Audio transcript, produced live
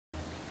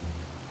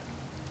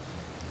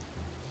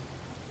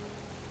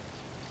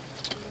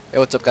Hey,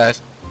 what's up, guys?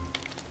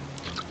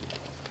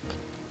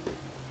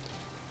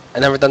 I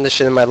never done this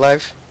shit in my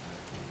life,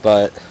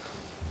 but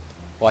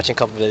watching a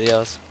couple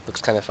videos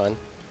looks kind of fun.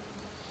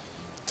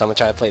 So I'm gonna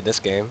try to play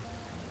this game.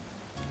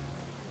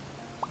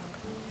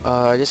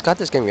 I just got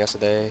this game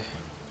yesterday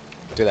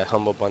through that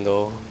Humble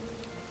Bundle.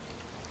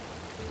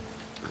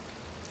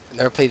 I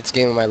never played this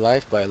game in my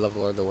life, but I love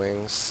Lord of the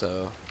Wings,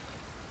 so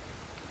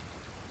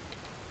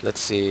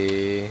let's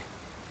see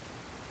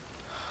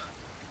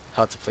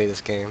how to play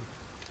this game.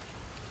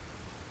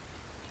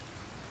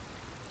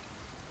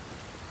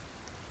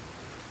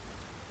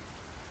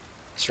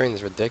 String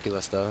is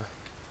ridiculous, though.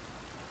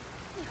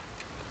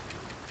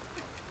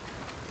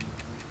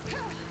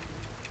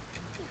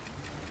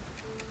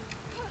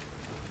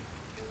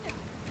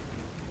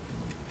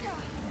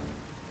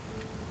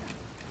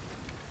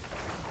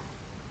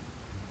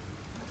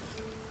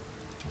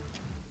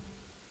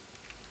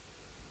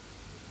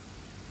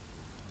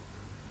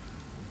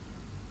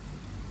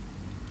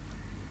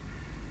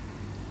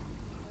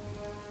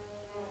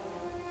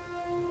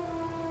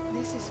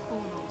 This is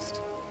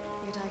foremost,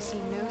 yet I see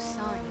no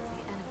sign of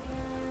the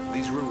enemy.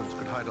 These ruins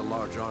could hide a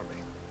large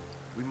army.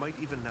 We might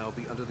even now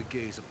be under the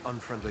gaze of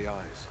unfriendly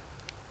eyes.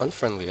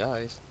 Unfriendly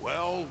eyes.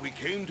 Well, we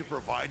came to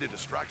provide a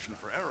distraction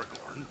for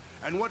Aragorn,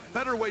 and what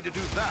better way to do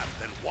that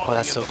than Oh, walking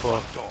that's in so the cool.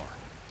 front door?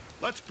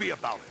 Let's be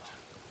about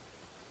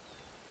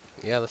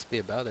it. Yeah, let's be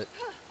about it.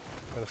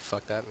 What the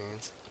fuck that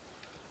means.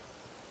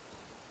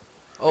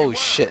 Oh Beware,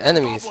 shit,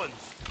 enemies. goblins!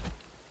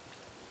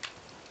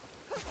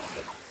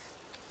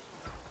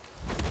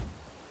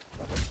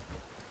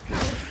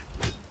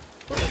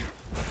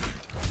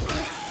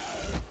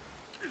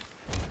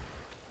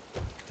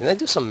 Did I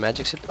do some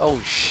magic shit? Oh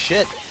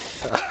shit!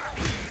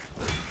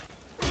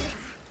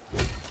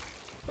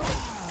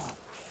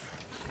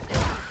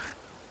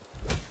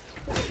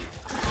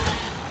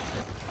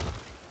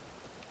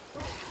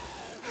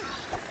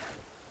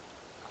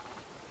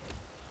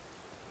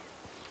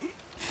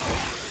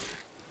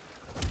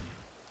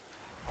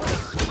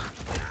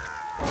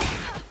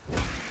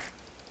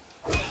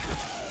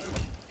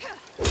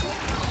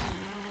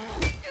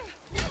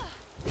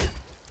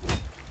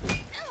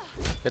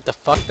 Get the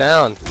fuck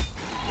down!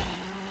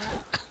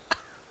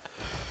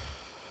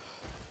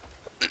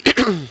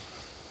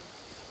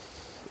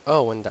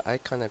 Oh, when the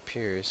icon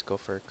appears, go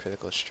for a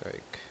critical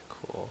strike.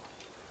 Cool.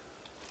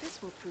 This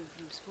will prove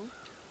useful.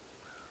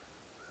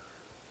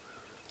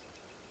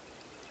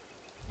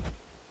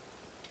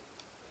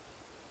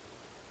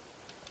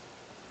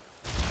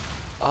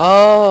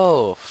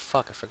 Oh,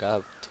 fuck, I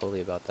forgot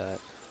totally about that.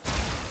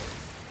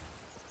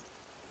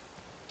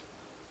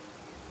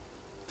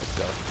 Let's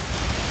go.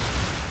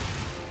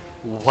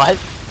 What?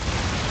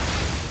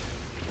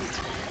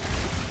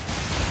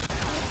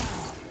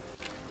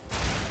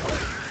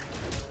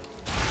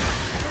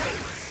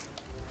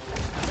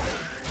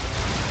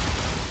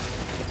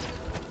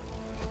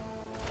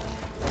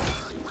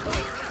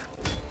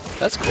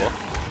 That's cool.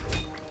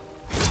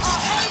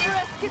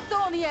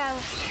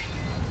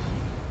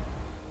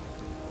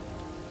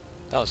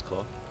 That was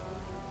cool.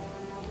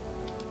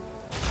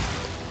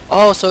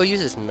 Oh, so it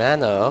uses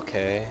mana,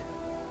 okay.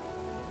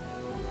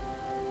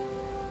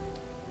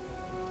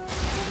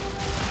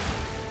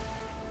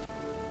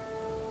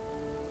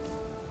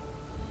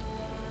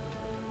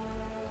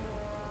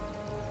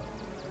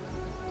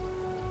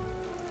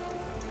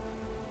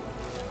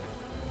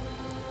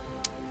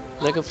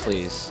 Nigga,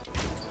 please.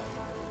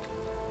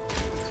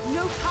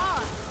 No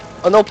power!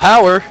 Oh, no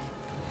power!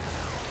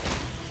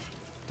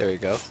 There we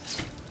go.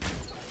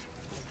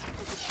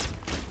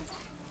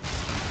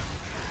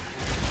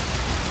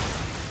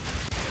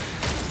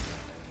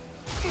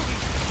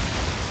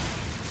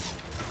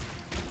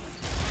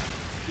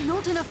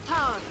 Not enough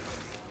power!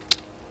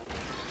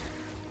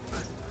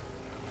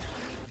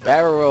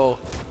 Barrel roll.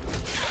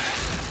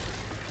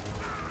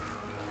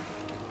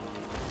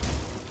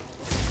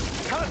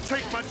 Can't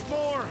take much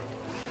more!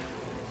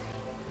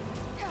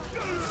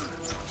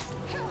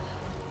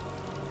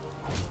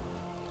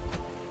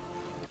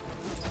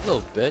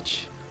 Little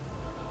bitch.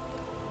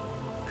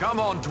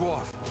 Come on,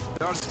 dwarf.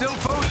 There are still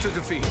foes to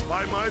defeat.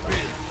 By my beard,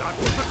 that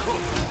was the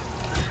cook!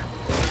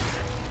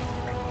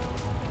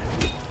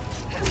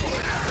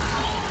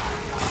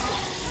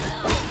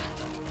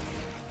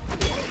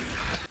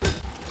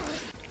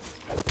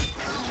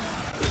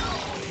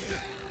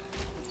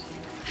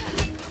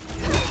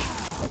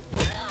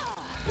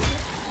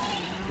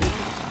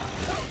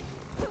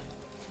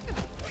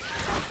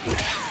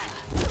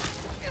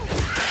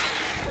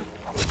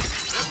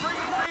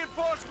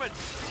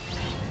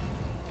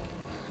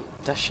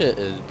 That shit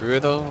is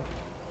brutal.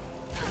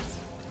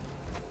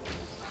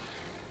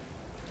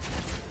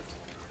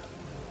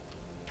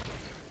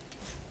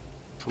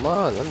 Come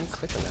on, let me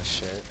click on that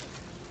shit.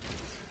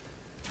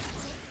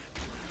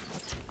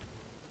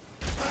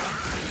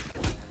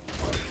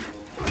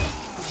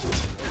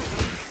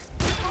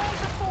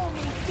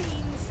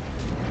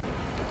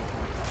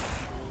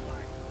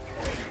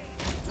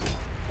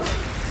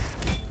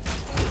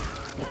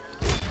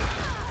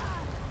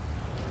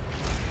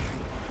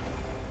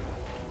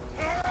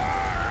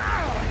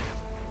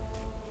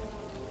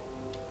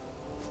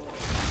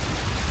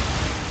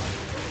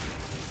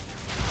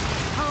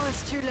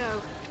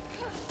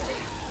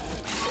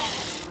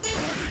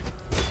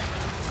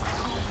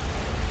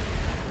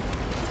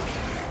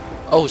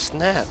 Oh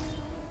snap!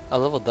 I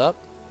leveled up.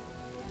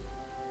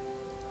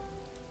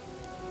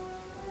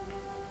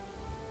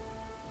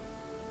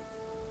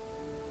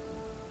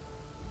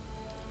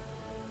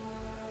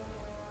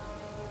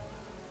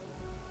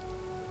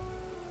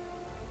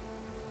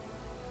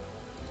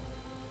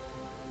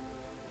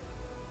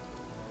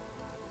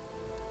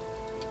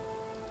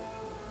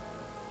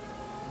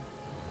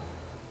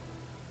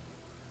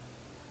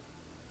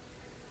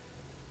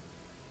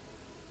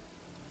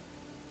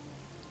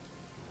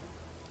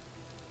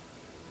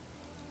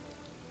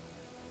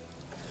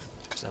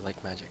 Because I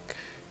like magic.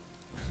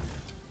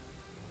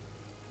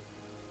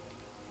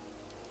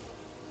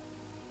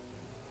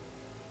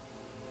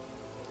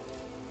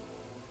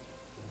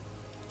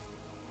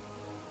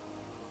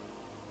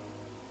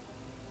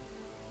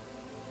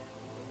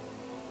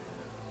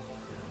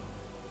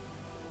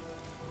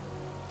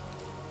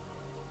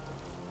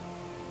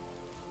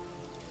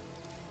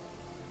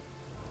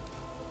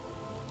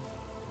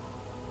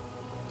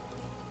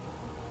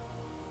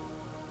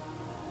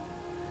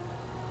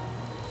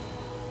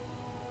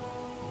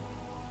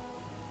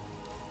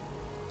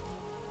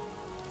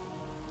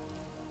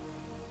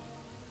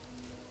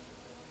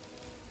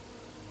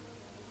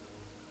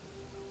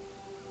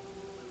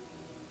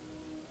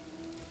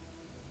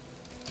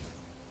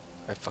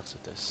 I fucks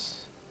with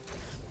this.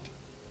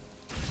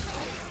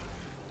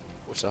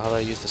 So how do I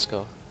use the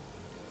skill?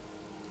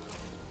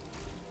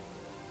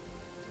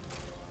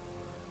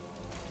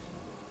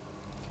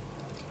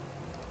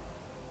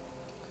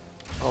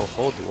 Oh,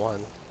 hold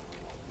one.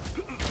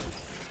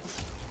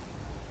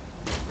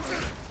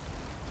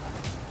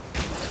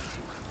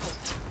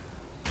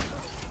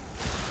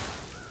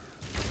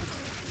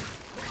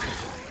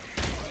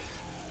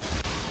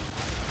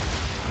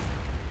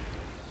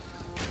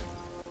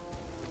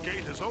 The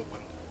gate is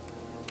open.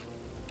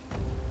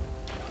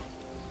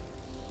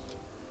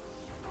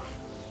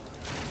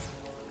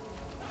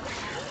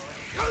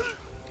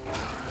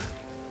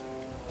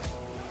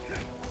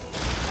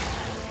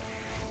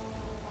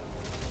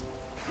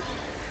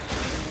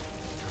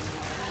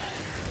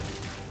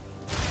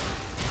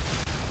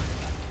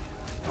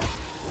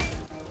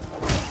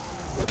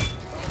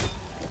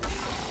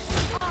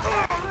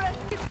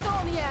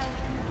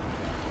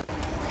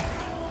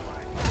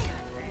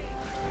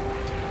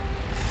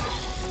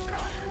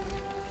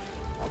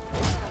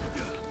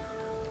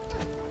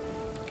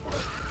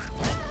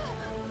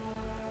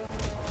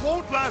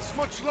 Won't last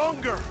much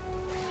longer.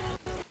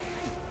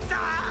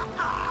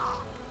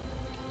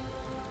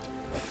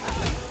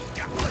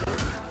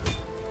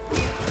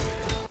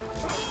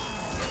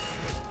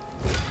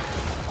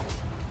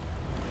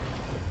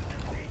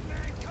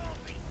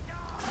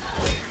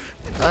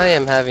 I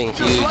am having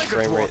huge like a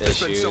frame dwarf rate to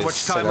spend issues, so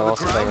much time and on I'm the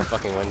also playing a ground.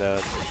 fucking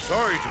Windows.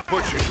 Sorry to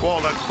put you to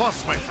all that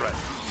fuss, my friend.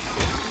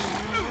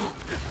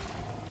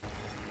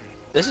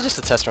 This is just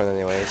a test run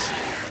anyways.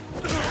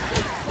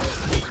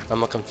 I'm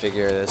gonna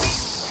configure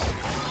this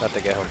after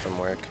I get home from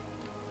work.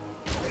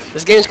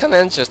 This game's kinda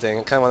interesting,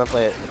 I kinda wanna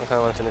play it. I kinda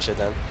wanna finish it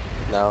then.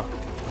 No.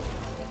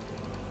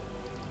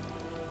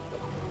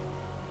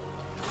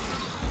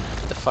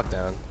 Get the fuck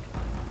down.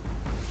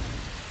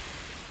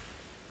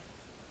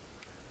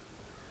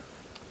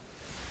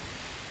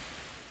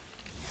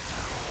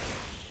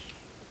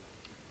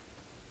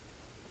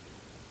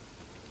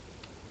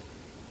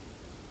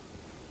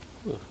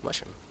 Ooh,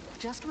 mushroom.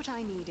 Just what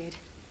I needed.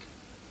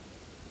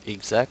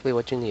 Exactly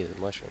what you needed,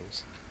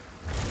 mushrooms.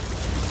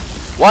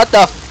 What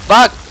the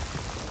fuck?!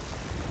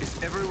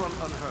 Is everyone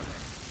unhurt?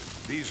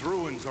 These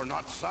ruins are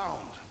not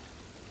sound.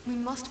 We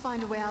must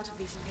find a way out of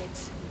these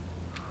pits.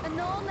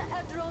 Anon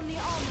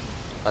Adronion.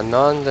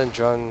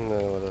 Anandandron,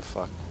 what the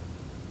fuck.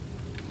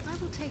 I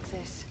will take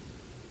this.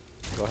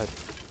 Go ahead.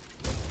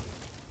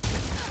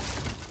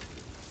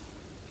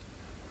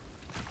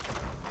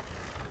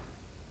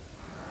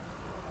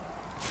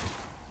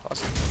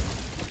 Awesome.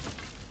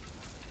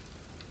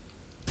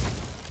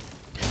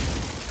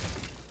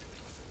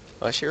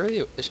 Oh, is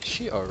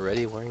she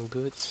already wearing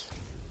boots?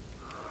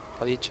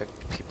 How do you check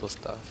people's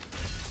stuff?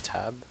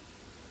 Tab?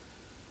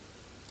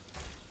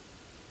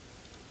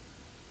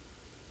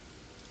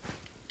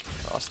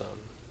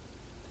 Awesome.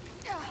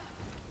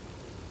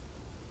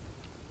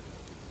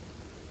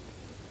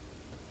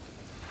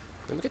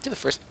 Let me get to the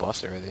first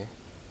boss already.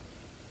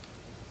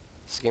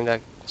 Is the game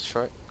that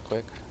short?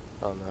 Quick?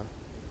 Oh no.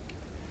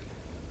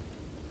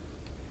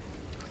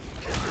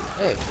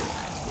 Hey!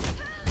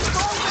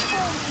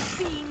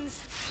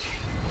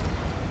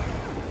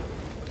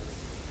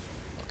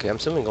 Okay, I'm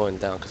assuming going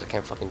down because I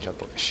can't fucking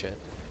jump over shit.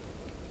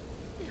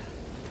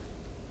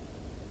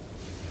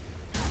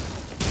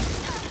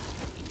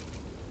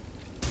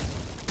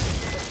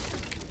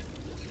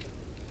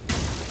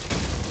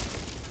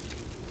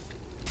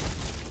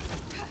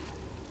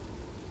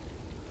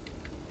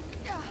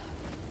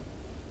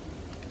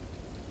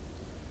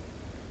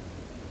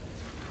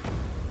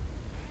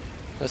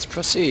 Let's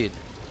proceed.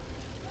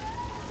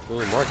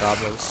 Ooh, more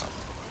goblins.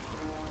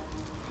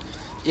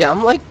 Yeah,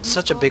 I'm like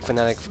such a big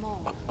fanatic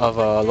of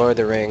Lord of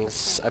the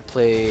Rings. I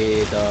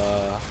played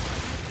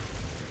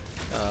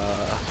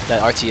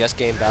That RTS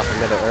game, Battle for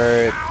Middle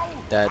Earth,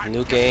 that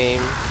new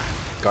game,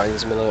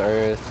 Guardians of Middle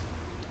Earth.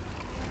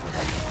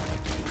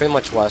 Pretty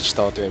much watched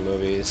all 3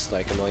 movies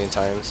like a million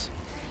times.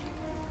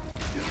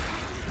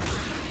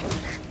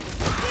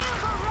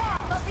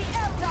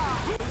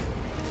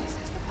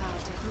 This has the power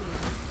to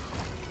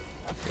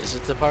heal. Is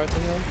it the part to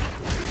heal?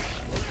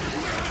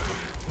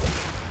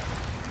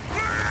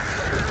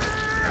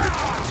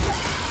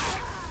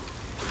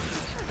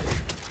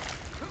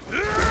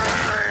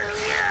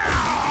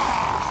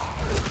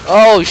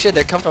 Oh shit,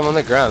 they come from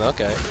underground,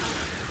 okay.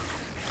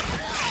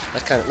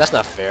 That's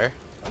not fair.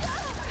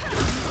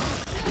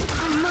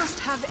 I must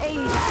have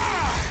aid.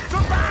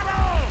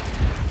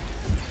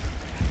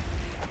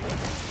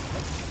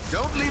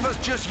 Don't leave us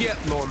just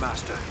yet, Lore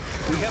Master.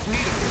 We have need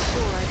of you.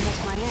 Before I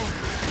met my end.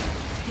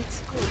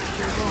 It's good to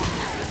be wrong.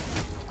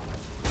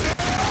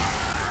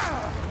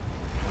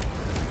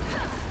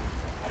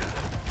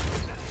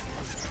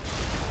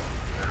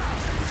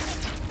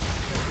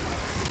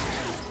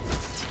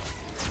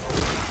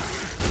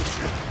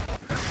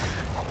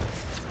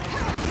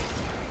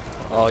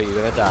 Oh, you're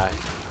gonna die.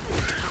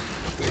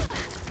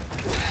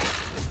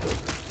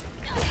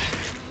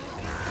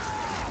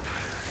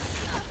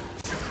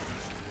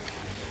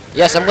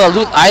 Yes, I'm gonna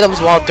loot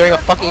items while during a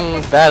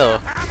fucking battle.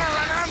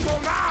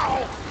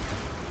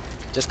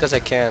 Just cause I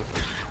can.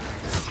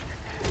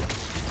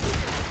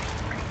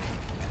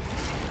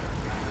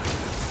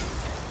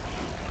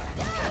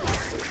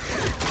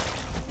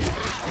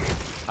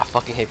 I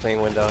fucking hate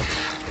playing window.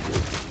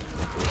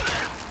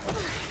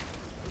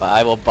 But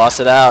I will boss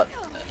it out.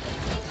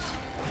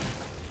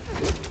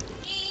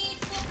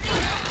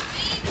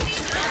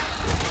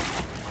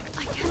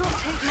 I cannot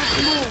take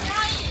much more.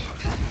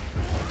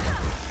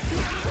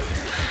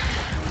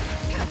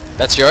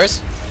 That's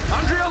yours?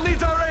 Andriel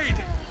needs our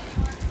aid!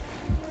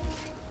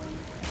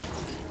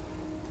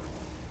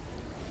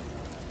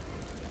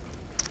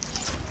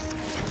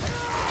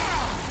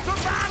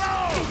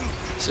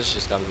 This is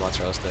just got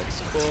mozzarella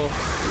sticks. Cool.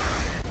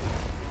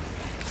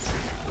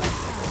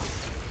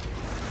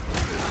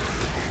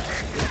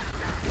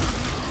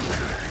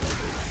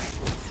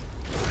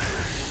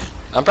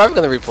 I'm probably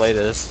gonna replay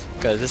this,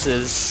 because this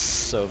is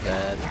so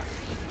bad.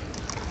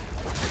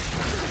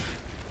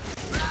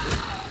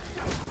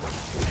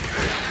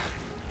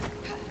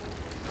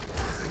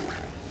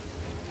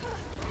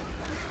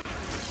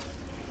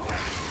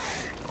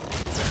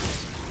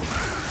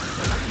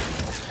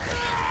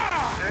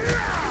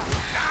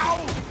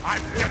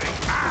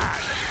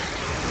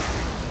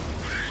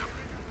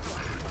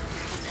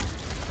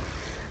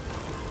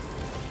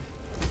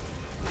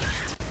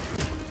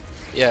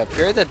 Yeah,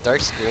 pure the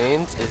dark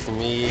screens is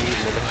me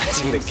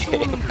minimizing the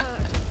game.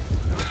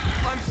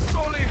 I'm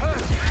sorely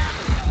hurt!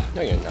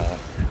 No, you're not.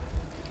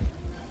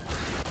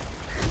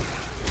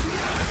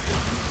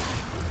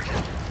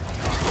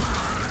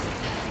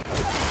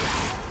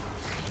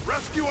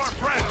 Rescue our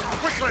friend,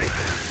 quickly!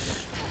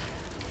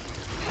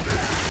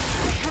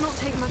 I cannot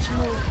take much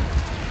more.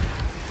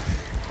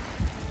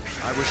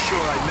 I was sure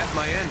I met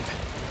my end.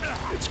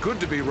 It's good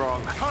to be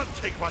wrong. Can't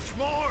take much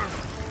more!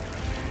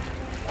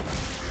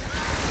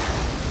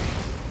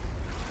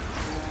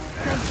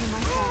 Thank you, my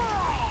friend.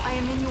 I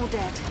am in your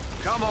debt.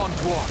 Come on,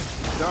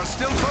 dwarf. There are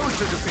still foes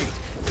to defeat.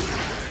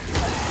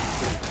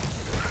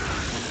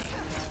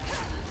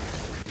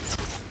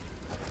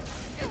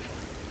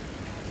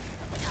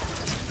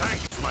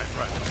 Thanks, my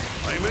friend.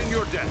 I am in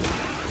your debt.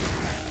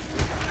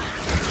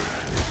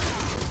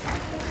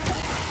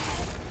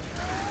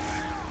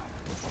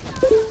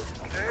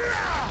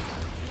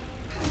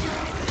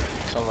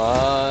 Come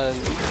on.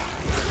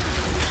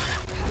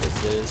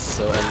 This is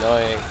so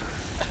annoying.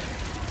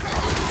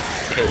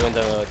 I hate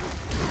window mode.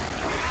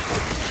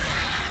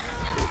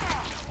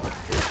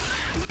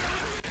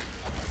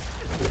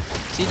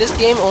 See, this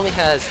game only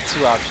has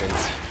 2 options.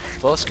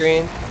 Full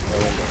screen or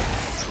window.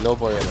 No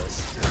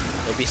borderless.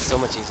 It'd be so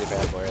much easier if I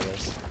had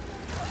borderless.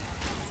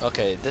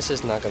 Okay, this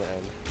is not gonna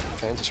end.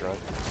 Can I just run?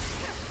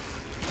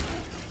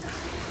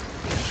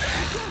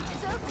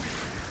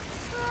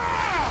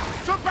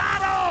 To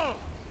battle!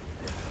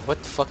 What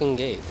fucking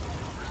gate?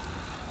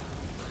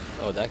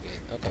 Oh, that gate.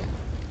 Okay.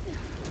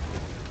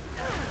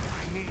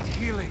 I need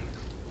healing.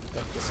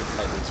 Oh, this is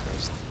Titans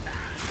first.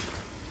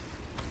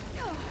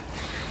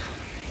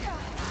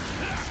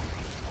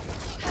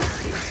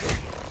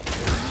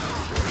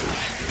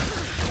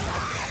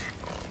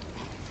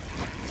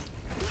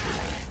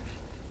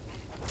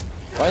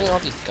 Fighting all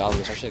these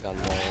goblins, I should have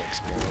gotten more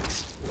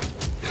experience.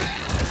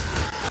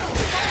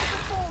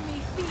 Before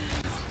me,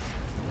 fiends.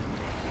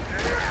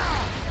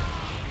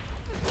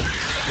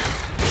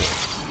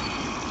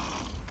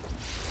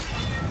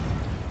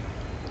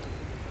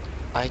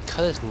 I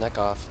cut his neck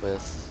off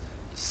with...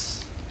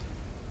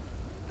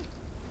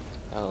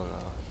 I don't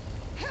know.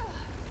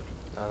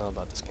 I don't know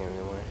about this game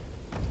anymore.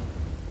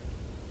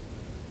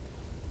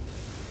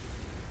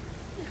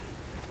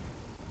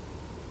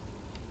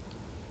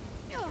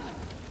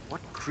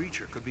 What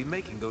creature could be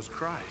making those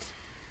cries?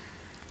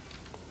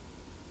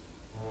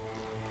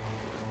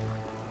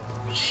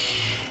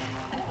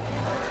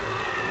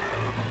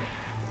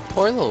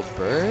 Poor little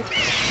bird.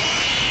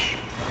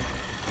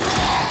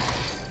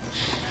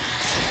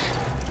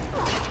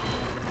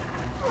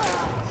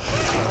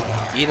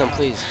 Eat him,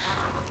 please.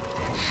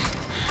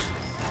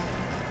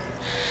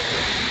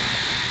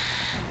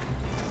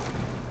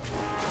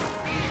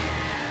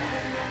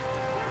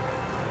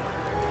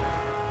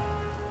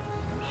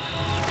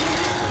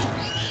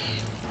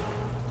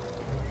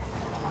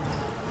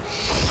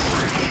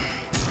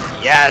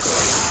 Yes!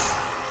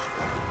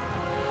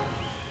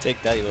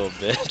 Take that, you little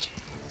bitch.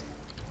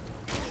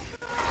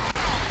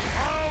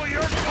 Oh,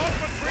 you're caught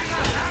between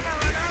the hammer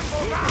and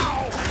anvil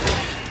now!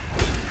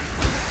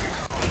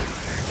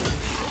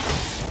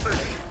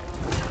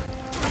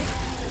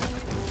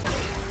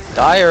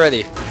 Die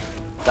already!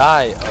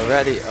 Die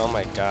already! Oh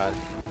my god.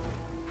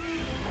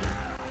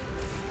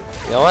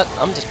 You know what?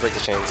 I'm just break the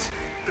chains.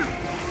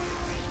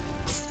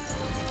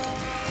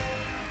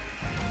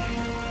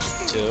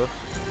 2,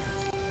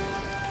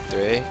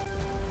 3,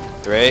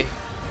 3,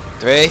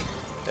 3.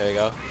 There you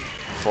go.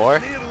 4,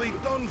 Nearly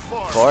done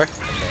for. 4. Okay.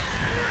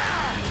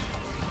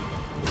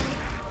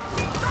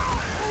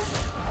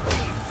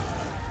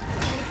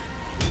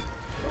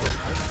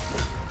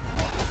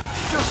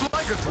 Just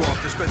like a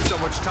dwarf to spend so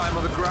much time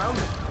on the ground.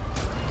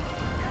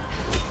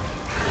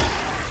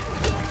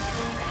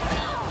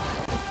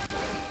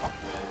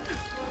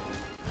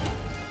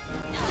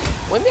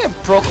 What do you mean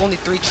I broke only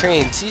 3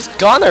 trains? He's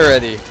gone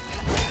already.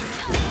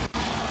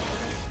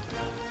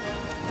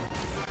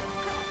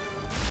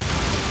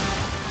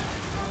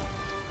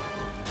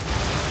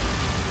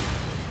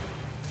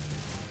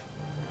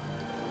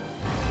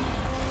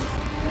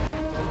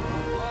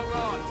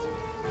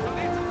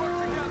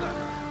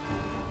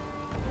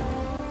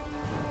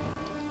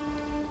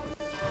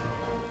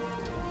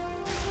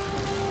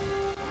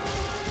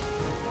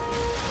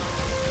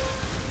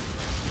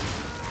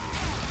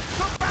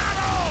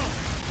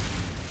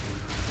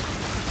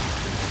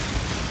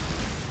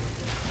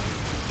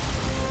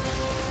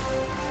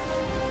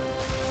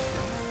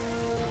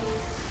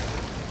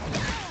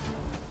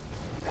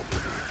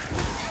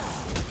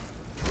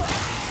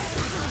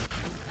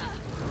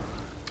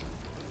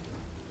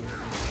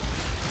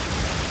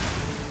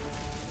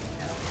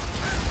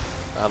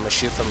 I'm gonna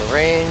shoot from the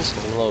range,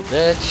 you little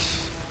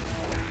bitch.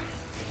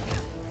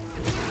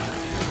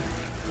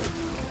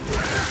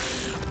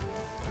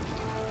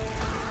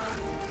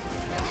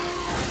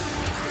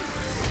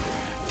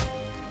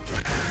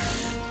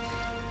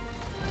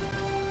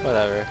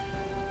 Whatever.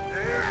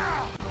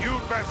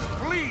 You'd best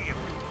flee if you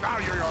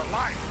value your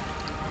life.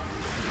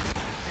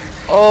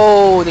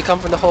 Oh, they come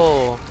from the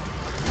hole.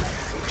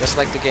 Just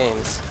like the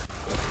games.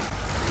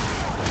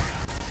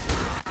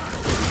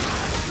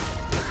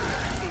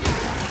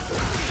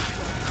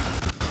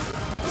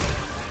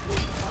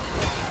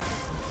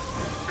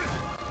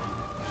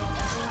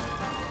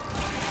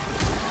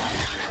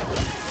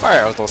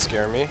 Fire arrows don't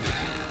scare me.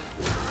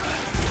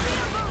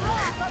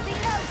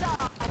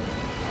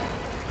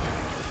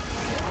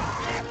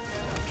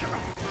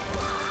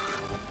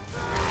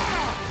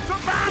 To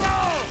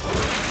battle!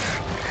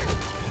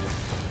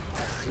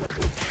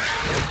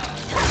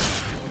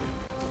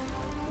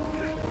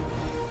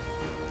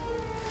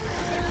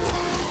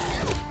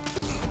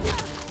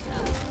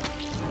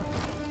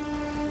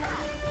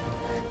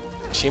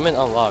 Achievement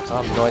unlocked.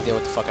 I have no idea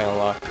what the fuck I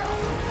unlocked.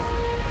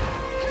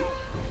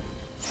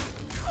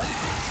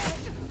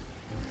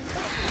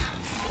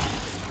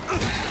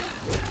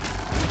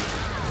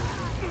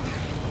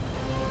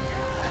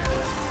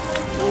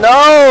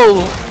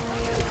 No!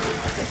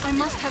 I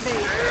must have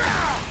aid.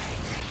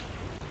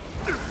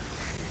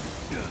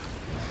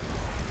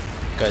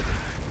 Good.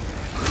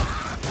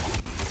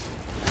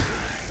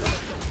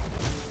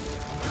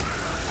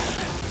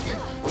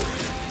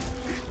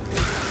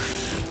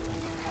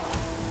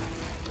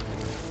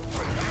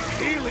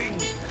 Healing!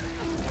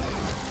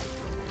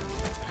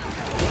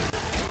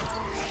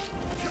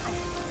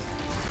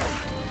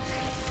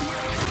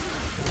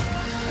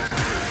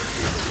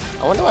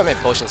 I wonder why my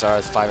potions are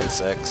at 5 and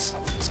 6.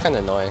 It's kind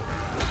of annoying.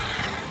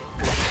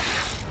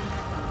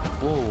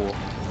 Ooh.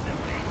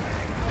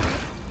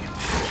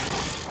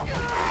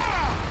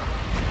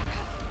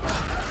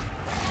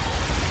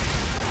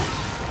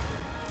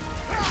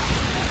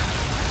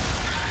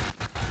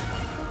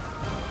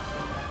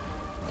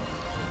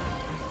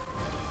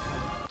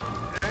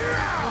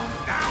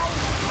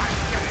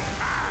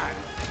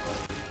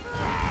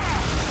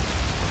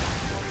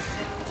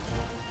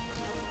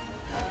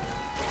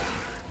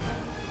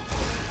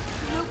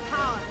 No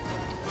power.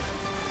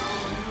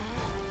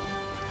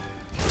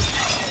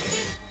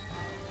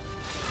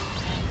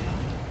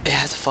 It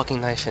has a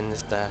fucking knife in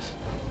this death.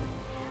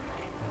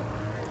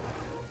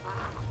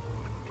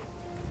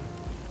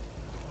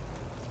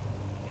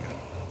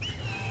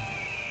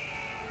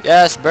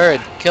 Yes, bird.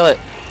 Kill it.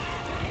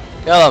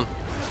 Kill him.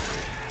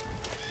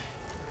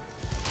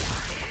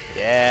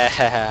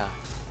 Yeah.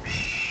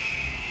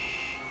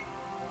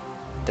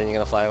 Then you're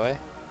gonna fly away?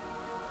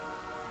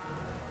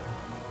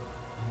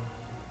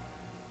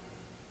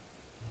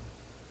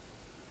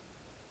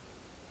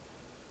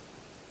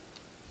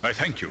 I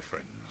thank you,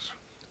 friends.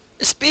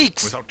 It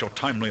speaks! Without your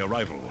timely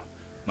arrival,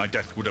 my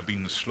death would have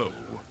been slow,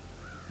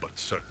 but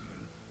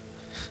certain.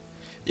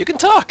 You can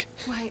talk!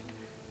 Why,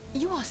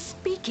 you are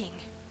speaking.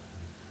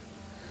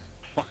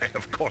 Why,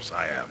 of course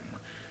I am.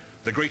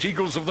 The great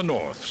eagles of the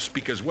north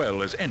speak as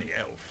well as any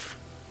elf.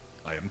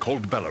 I am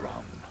called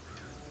Balaram.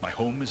 My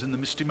home is in the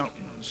Misty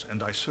Mountains,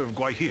 and I serve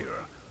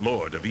Gwaihir,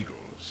 Lord of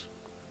Eagles.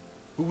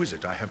 Who is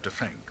it I have to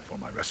thank for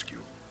my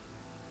rescue?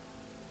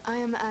 I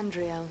am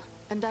Andriel,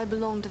 and I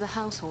belong to the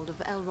household of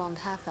Elrond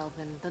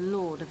Half-Elven, the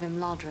Lord of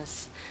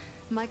Imladris.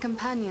 My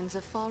companions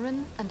are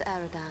Farin and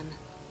Aradan.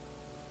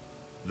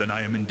 Then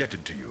I am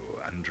indebted to you,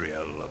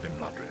 Andriel of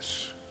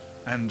Imladris,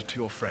 and to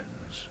your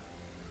friends.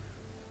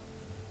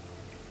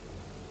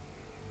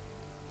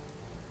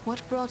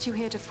 What brought you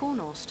here to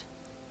Fornost?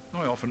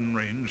 I often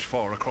range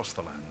far across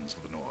the lands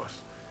of the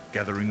north,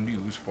 gathering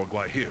news for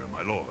Gwaihir,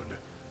 my lord.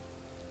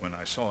 When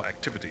I saw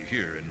activity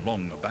here in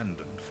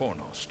long-abandoned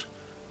Fornost,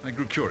 I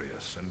grew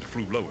curious and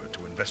flew lower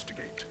to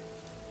investigate.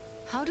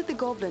 How did the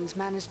goblins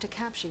manage to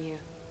capture you?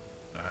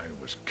 I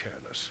was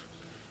careless,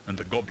 and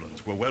the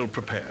goblins were well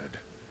prepared.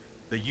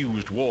 They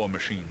used war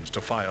machines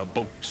to fire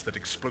bolts that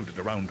exploded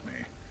around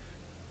me.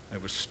 I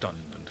was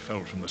stunned and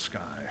fell from the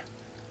sky.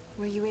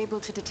 Were you able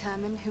to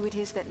determine who it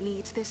is that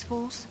leads this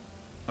force?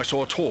 I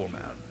saw a tall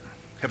man,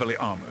 heavily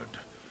armored.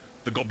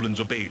 The goblins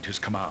obeyed his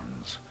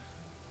commands.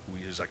 Who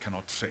he is I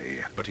cannot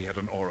say, but he had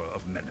an aura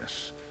of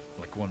menace,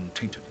 like one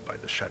tainted by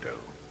the shadow.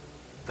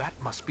 That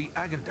must be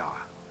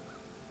Agandar.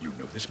 You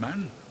know this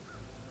man?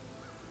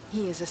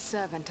 He is a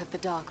servant of the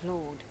Dark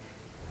Lord.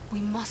 We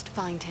must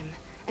find him,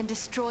 and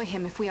destroy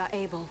him if we are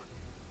able.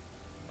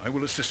 I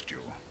will assist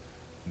you,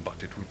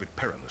 but it will be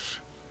perilous.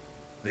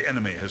 The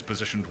enemy has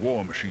positioned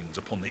war machines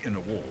upon the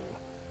inner wall.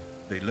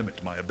 They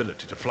limit my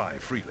ability to fly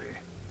freely.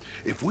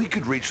 If we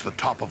could reach the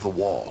top of the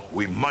wall,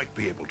 we might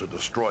be able to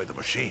destroy the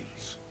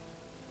machines.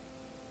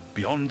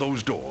 Beyond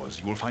those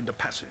doors, you will find a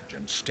passage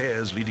and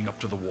stairs leading up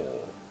to the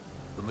wall.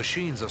 The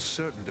machines are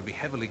certain to be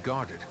heavily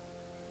guarded.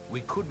 We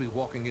could be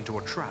walking into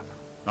a trap.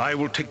 I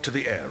will take to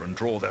the air and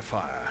draw their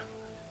fire.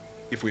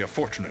 If we are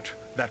fortunate,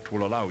 that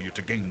will allow you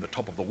to gain the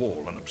top of the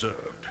wall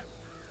unobserved.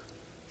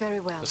 Very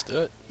well. Let's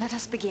do it. Let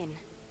us begin.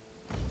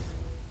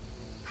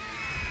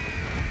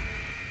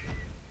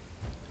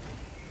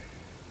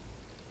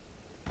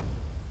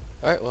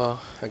 Alright, well,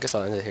 I guess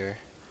I'll end it here.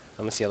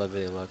 I'm gonna see how the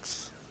video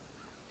looks.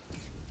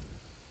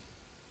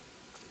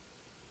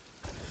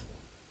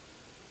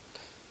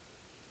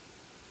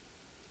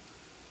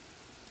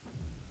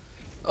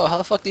 Oh, how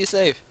the fuck do you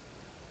save?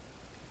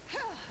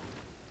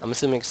 I'm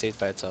assuming it saves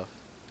by itself.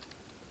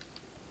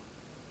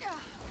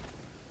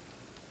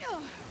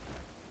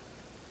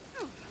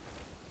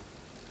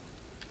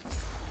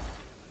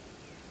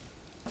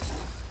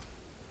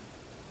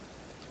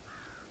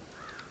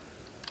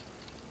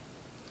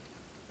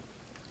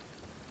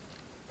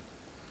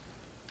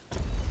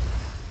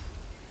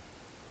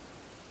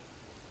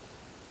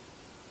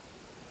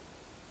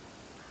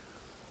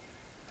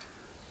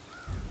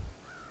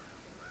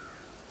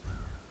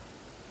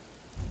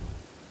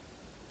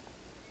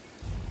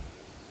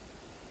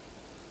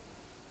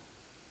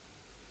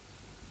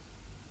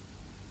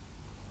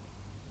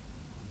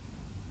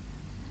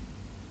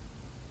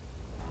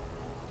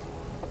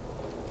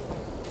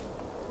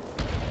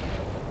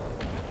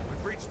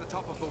 We've reached the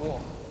top of the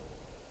wall.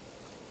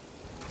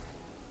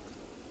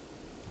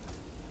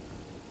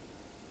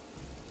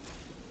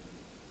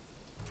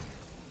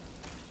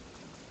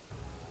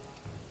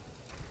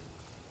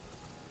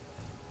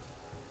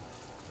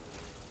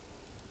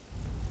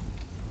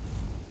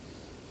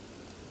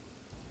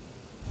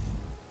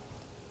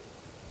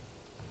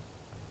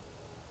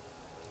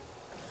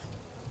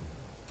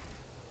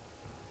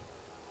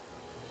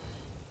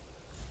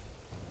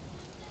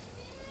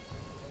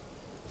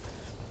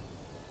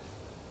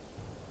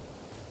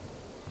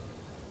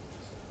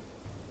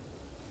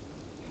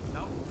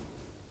 No.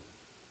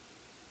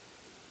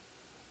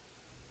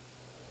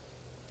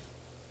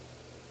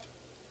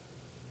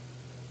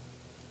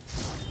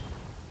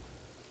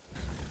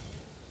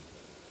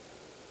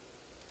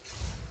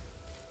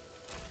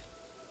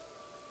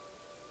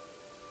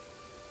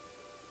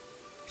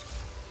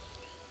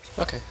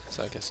 Okay,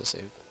 so I guess I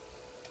saved.